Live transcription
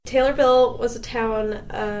Taylorville was a town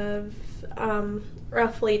of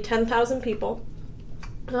roughly 10,000 people.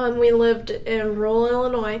 We lived in rural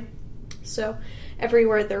Illinois, so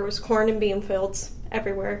everywhere there was corn and bean fields,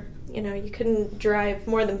 everywhere. You know, you couldn't drive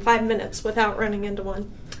more than 5 minutes without running into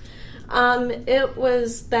one. It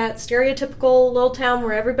was that stereotypical little town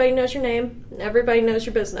where everybody knows your name, everybody knows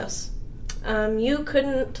your business. You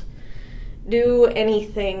couldn't do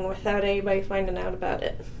anything without anybody finding out about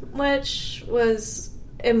it, which was,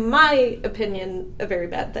 in my opinion, a very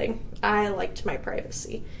bad thing. I liked my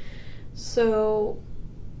privacy. So,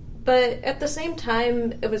 but at the same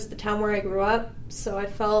time, it was the town where I grew up, so I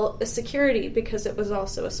felt a security because it was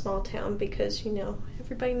also a small town because, you know,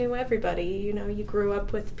 everybody knew everybody. You know, you grew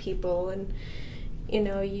up with people and, you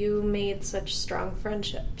know, you made such strong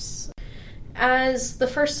friendships. As the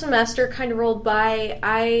first semester kind of rolled by,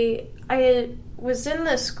 I was in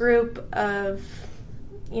this group of,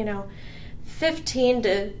 you know, 15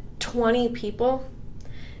 to 20 people,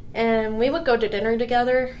 and we would go to dinner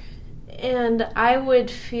together, and I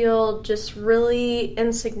would feel just really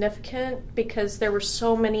insignificant because there were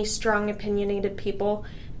so many strong, opinionated people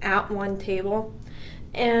at one table,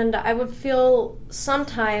 and I would feel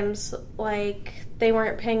sometimes like they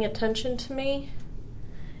weren't paying attention to me.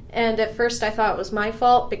 And at first I thought it was my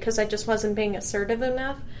fault because I just wasn't being assertive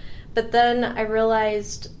enough. But then I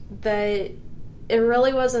realized that it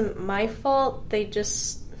really wasn't my fault. They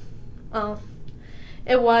just, well,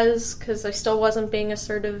 it was because I still wasn't being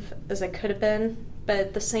assertive as I could have been. But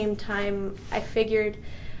at the same time, I figured,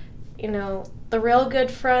 you know, the real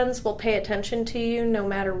good friends will pay attention to you no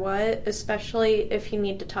matter what, especially if you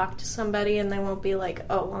need to talk to somebody and they won't be like,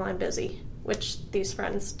 oh, well, I'm busy, which these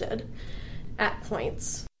friends did at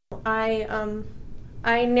points. I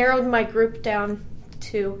narrowed my group down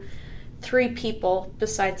to 3 people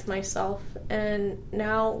besides myself, and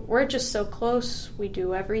now we're just so close. We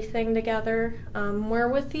do everything together. We're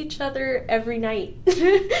with each other every night,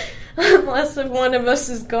 unless if one of us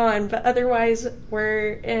is gone, but otherwise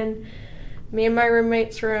we're in me and my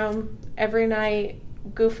roommate's room every night,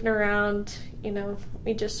 goofing around. You know,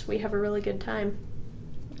 we have a really good time.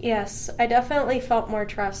 Yes, I definitely felt more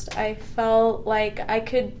trust. I felt like I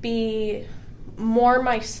could be more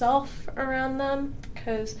myself around them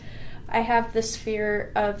because I have this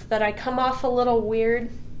fear of that I come off a little weird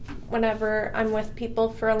whenever I'm with people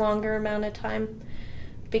for a longer amount of time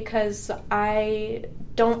because I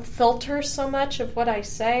don't filter so much of what I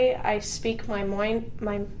say. I speak my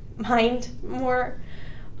mind more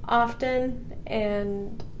often,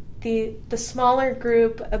 and the smaller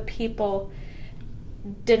group of people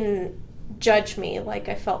didn't judge me like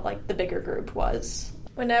I felt like the bigger group was.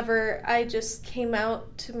 Whenever I just came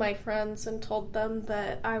out to my friends and told them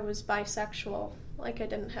that I was bisexual, like I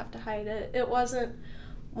didn't have to hide it. It wasn't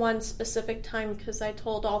one specific time because I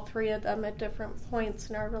told all 3 of them at different points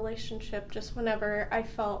in our relationship, just whenever I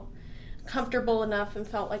felt comfortable enough and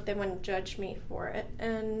felt like they wouldn't judge me for it.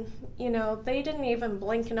 And, you know, they didn't even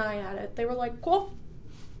blink an eye at it. They were like, cool,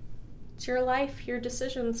 it's your life, your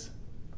decisions.